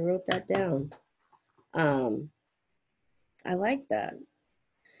lot. I wrote that down. Um, I like that.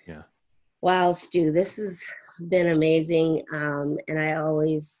 Yeah. Wow, Stu, this has been amazing. And I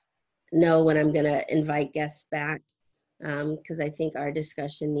always know when I'm going to invite guests back because I think our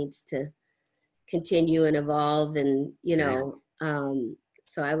discussion needs to continue and evolve. And, Agreed.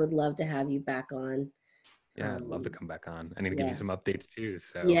 so I would love to have you back on. Yeah. I'd love to Um, come back on. I need to give you yeah. some updates too.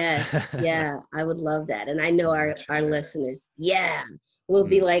 So Yes. Yeah. I would love that. And I know we'll our, let you our share. listeners, yeah, will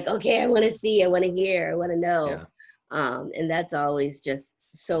be Mm, like, okay, I want to see, I want to hear, I want to know. yeah. And that's always just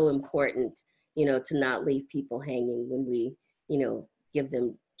so important, to not leave people hanging when we, give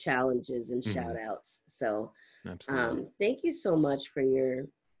them challenges and shout Mm, outs. So absolutely. thank you so much for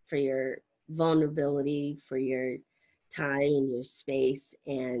your vulnerability, for your time and your space,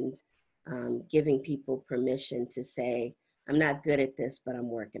 and giving people permission to say, I'm not good at this, but I'm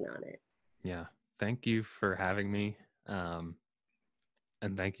working on it. Yeah. thank you for having me. Um,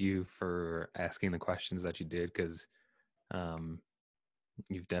 and thank you for asking the questions that you did, because um,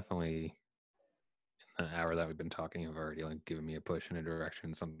 you've definitely, an hour that we've been talking, have already like given me a push in a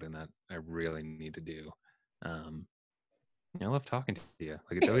direction, something that I really need to do. Um, I love talking to you.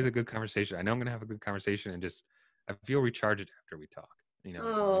 Like, it's always a good conversation. I know I'm gonna have a good conversation, and just I feel recharged after we talk. In a good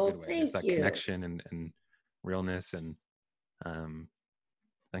Oh, way. Just thank that you. connection and realness, and um,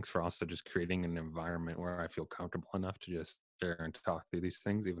 thanks for also just creating an environment where I feel comfortable enough to just share and talk through these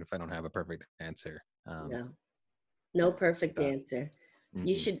things, even if I don't have a perfect answer. No, Yeah, no perfect that. answer.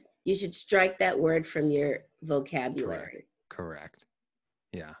 You Mm-mm. should you should strike that word from your Correct. vocabulary. Correct.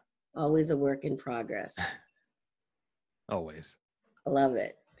 Yeah. Always a work in progress. Always. I love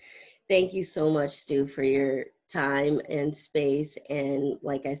it. Thank you so much, Stu, for your time and space. And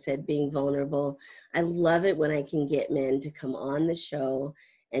like I said, being vulnerable. I love it when I can get men to come on the show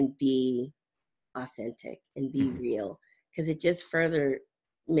and be authentic and be Hmm. real, because it just further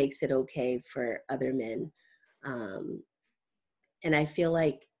makes it okay for other men. Um, and I feel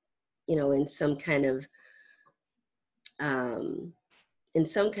like, in some kind of um,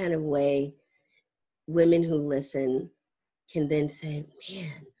 way, women who listen can then say,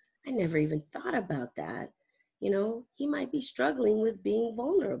 man, I never even thought about that. He might be struggling with being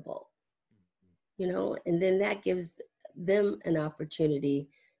vulnerable, and then that gives them an opportunity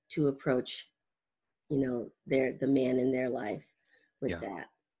to approach, the man in their life with Yeah. that,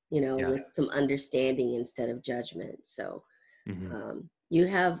 Yeah. with some understanding instead of judgment. So Hmm. you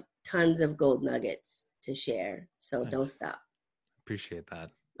have tons of gold nuggets to share. So don't Thanks. stop. Appreciate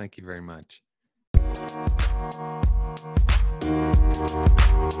that. Thank you very much.